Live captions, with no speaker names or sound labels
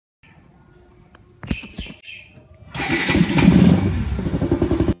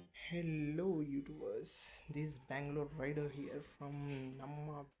this Bangalore rider here from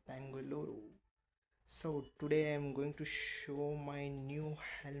Namma Bengaluru. So today I'm going to show my new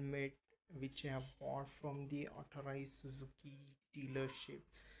helmet which I have bought from the authorized Suzuki dealership.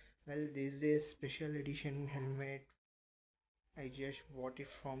 Well, this is a special edition helmet. I just bought it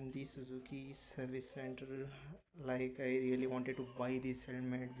from the Suzuki service center. Like I really wanted to buy this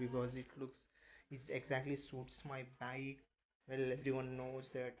helmet because it exactly suits my bike. Well, everyone knows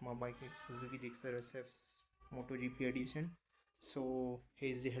that my bike is Suzuki Gixxer SF's Moto GP edition. So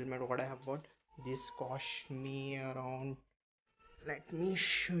here's the helmet what I have bought. This cost me around. Let me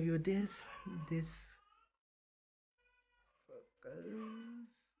show you this. This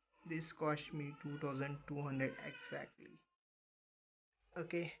focus. This cost me 2,200 exactly.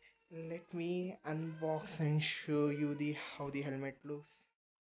 Okay, let me unbox and show you the how the helmet looks.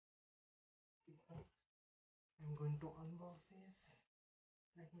 I'm going to unbox this.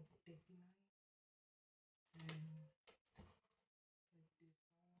 Let me take the knife and take this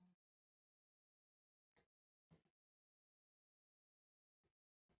out.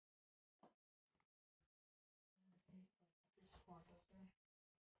 This part open.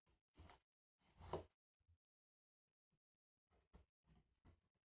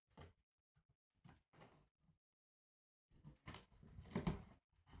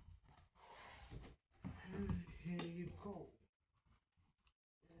 And here you go.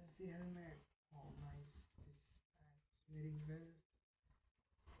 This is the helmet. Oh, nice. This packs very well.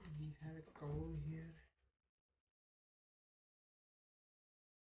 We have a cover here.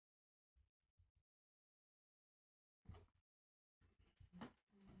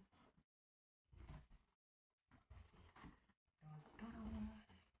 Ta-da!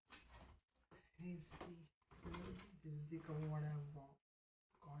 Here's this is the cover what I have got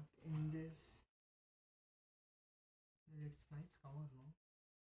in this. It's nice cover, no?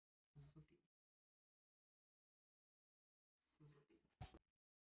 Suzuki. Suzuki.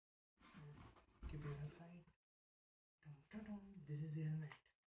 Keep it aside. Dun, dun, dun. This is the helmet.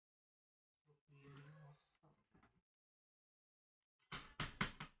 So really awesome.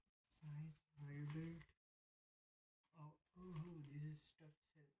 It's nice, well built. Oh, this is touch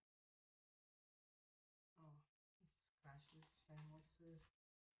cell. Oh, it's scratches and also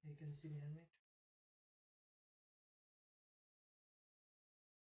you can see the helmet.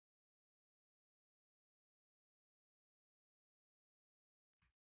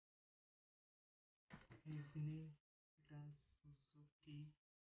 Here's the name. It has Suzuki.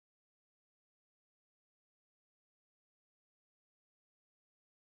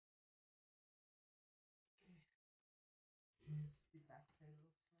 Okay. Here's the back side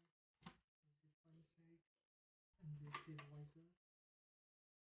looks like. This is the front side. And this is visor.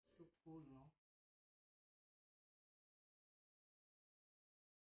 So cool, no?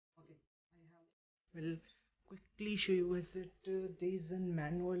 Okay, I have. Will quickly show you guys that there is a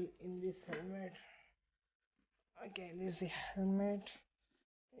manual in this helmet. Okay, this is the helmet.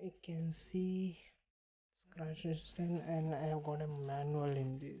 You can see scratch resistant, and I have got a manual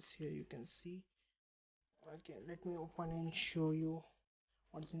in this. Here you can see. Okay, let me open and show you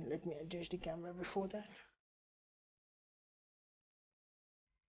what's in. Let me adjust the camera before that.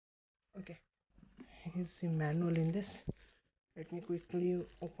 Okay, here's the manual in this. Let me quickly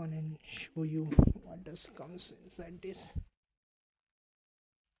open and show you what does comes inside this.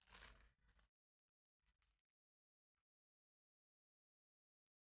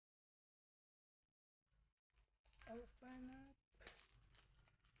 Open up.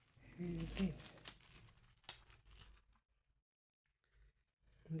 Here it is.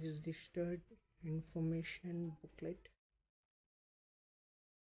 This is the stud information booklet.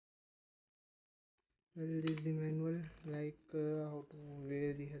 Well, this is the manual, like how to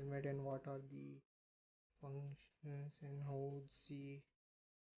wear the helmet and what are the functions and how the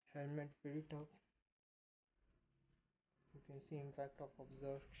helmet built up. You can see impact of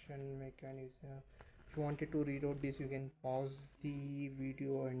absorption mechanism. If you wanted to read out this, you can pause the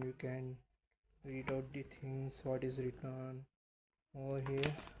video and you can read out the things what is written over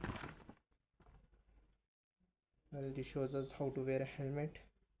here. Well, this shows us how to wear a helmet,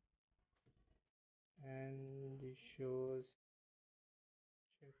 and this shows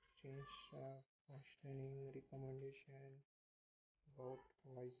check change functioning recommendation about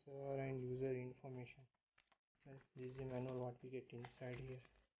visor and user information. Well, this is the manual what we get inside here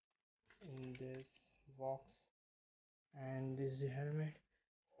in this box, and this is the helmet.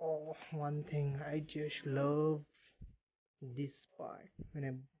 Oh, one thing I just love this part. When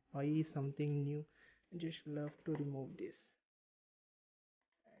I buy something new, I just love to remove this.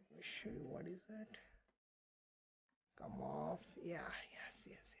 Let me show you what is that. Come off. Yeah,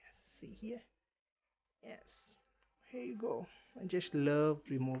 yes. See here. Yes, here you go. I just love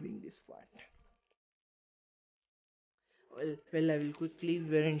removing this part. Well, I will quickly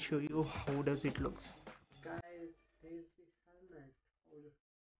wear and show you how does it looks. Guys, here's the helmet. This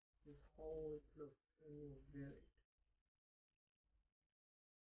is how it looks when you wear it.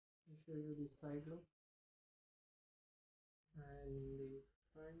 I'll show you the side look and the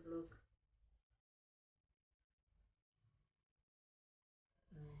front look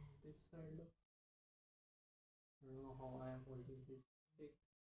and this side look. I don't know how I am holding this stick.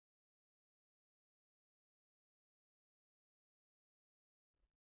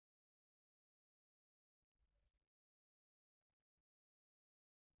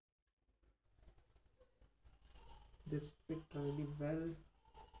 This fit really well.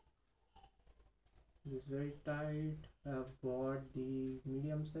 It is very tight. I have bought the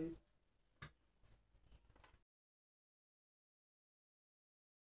medium size.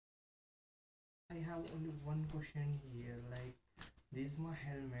 I have only one question here. Like, this is my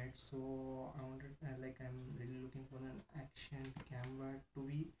helmet, so I wanted, I'm really looking for an action camera to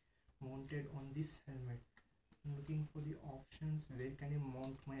be mounted on this helmet. I'm looking for the options. Where can I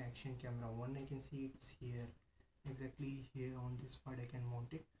mount my action camera? One, I can see it's here, exactly here on this part. I can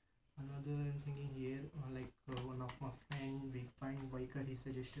mount it. Another, I'm thinking here, one of my friend, big fine biker, he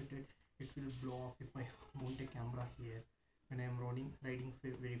suggested that it will blow off if I mount a camera here when I'm riding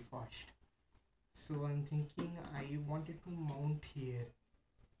very fast. So I'm thinking I wanted to mount here,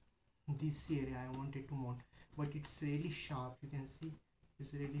 this area I wanted to mount, but it's really sharp. You can see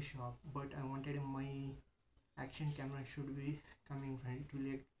it's really sharp, but I wanted my action camera should be coming from it,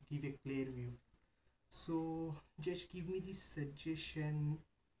 will give a clear view. So just give me the suggestion,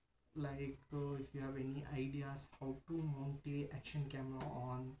 if you have any ideas how to mount a action camera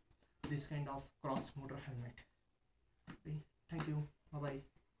on this kind of cross motor helmet.